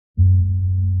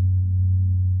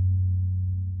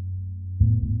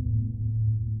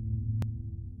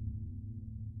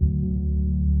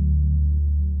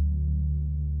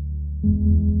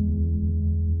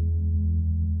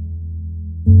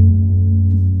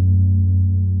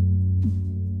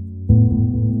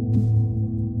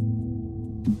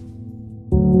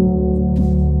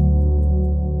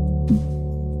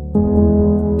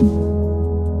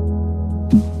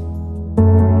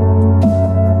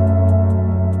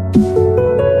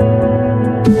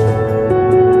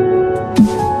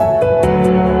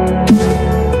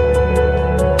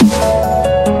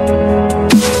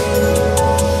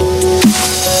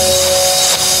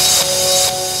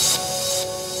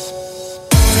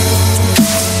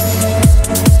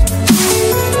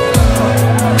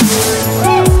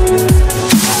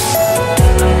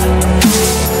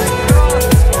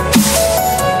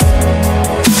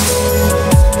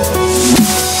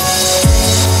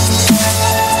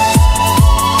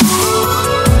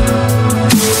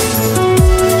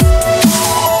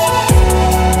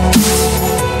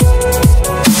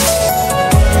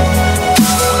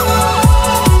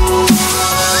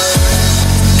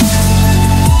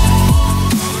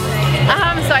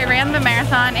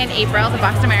in April, the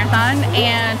Boston Marathon,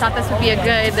 and thought this would be a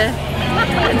good,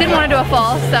 didn't want to do a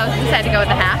full, so decided to go with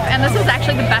the half, and this was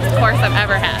actually the best course I've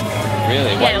ever had.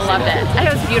 Really? Yeah, I loved it. It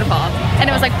was beautiful, and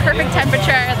it was like perfect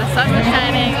temperature, the sun was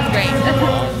shining, it was great.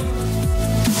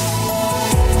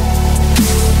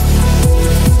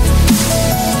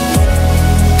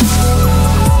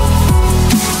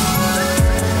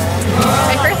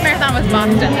 My first marathon was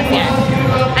Boston this year.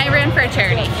 I ran for a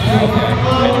charity.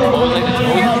 What was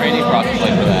the training process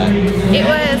like for that? It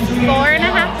was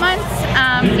 4.5 months,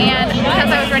 and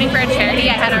because I was running for a charity,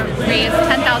 I had to raise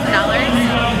 $10,000.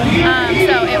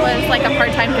 So it was like a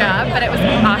part-time job, but it was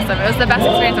awesome. It was the best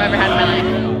experience I've ever had in my life.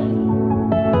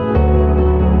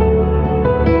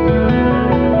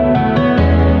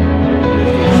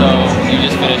 So you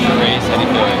just finished your race. How do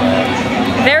you feel?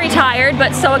 Very tired,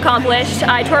 but so accomplished.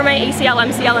 I tore my ACL,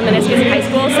 MCL, and meniscus in high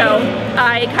school, so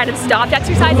I kind of stopped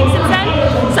exercising since then.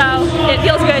 So it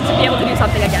feels good to be able to do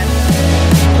something again.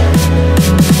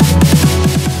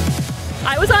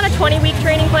 I was on a 20-week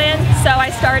training plan, so I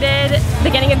started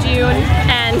beginning of June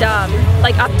and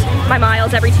like upped my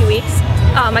miles every 2 weeks.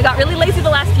 I got really lazy the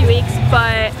last few weeks,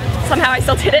 but somehow I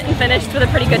still did it and finished with a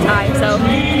pretty good time. So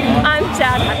I'm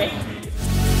sad, happy.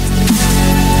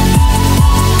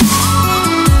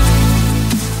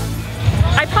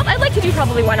 I'd like to do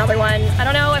probably one other one. I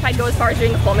don't know if I'd go as far as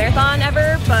doing a full marathon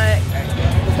ever, but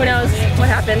who knows what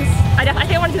happens. I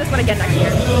think I want to do this one again next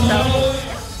year. So.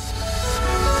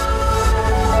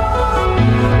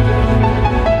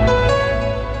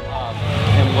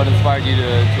 And what inspired you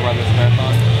to run this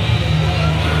marathon?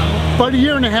 About a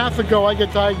year and a half ago, I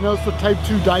got diagnosed with type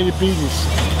 2 diabetes,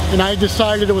 and I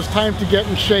decided it was time to get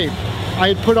in shape. I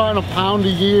had put on 1 pound a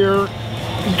year,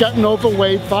 gotten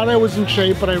overweight, thought I was in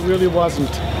shape, but I really wasn't.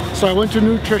 So I went to a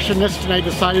nutritionist and I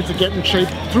decided to get in shape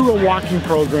through a walking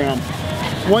program.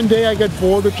 One day I got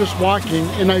bored of just walking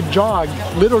and I jogged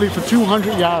literally for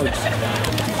 200 yards.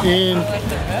 And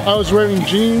I was wearing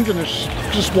jeans and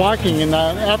just walking, and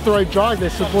after I jogged I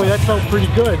said, boy, that felt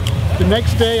pretty good. The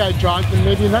next day I jogged and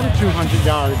maybe another 200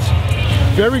 yards.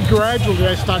 Very gradually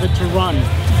I started to run,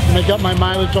 and I got my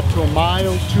mileage up to 1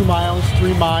 mile, 2 miles,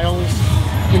 3 miles.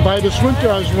 And by this winter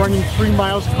I was running 3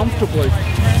 miles comfortably.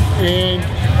 And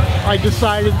I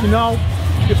decided, you know,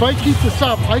 if I keep this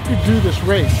up, I could do this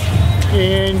race.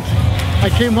 And I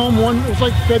came home it was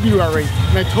like February,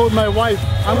 and I told my wife,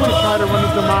 I'm going to try to run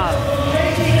a DeMar.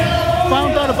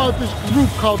 Found out about this group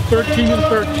called 13 and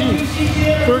 13.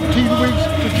 13 weeks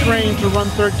to train to run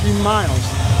 13 miles.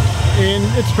 And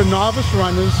it's for novice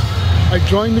runners. I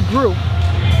joined the group,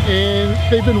 and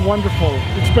they've been wonderful.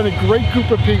 It's been a great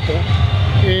group of people.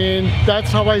 And that's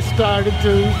how I started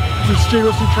to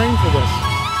seriously train for this.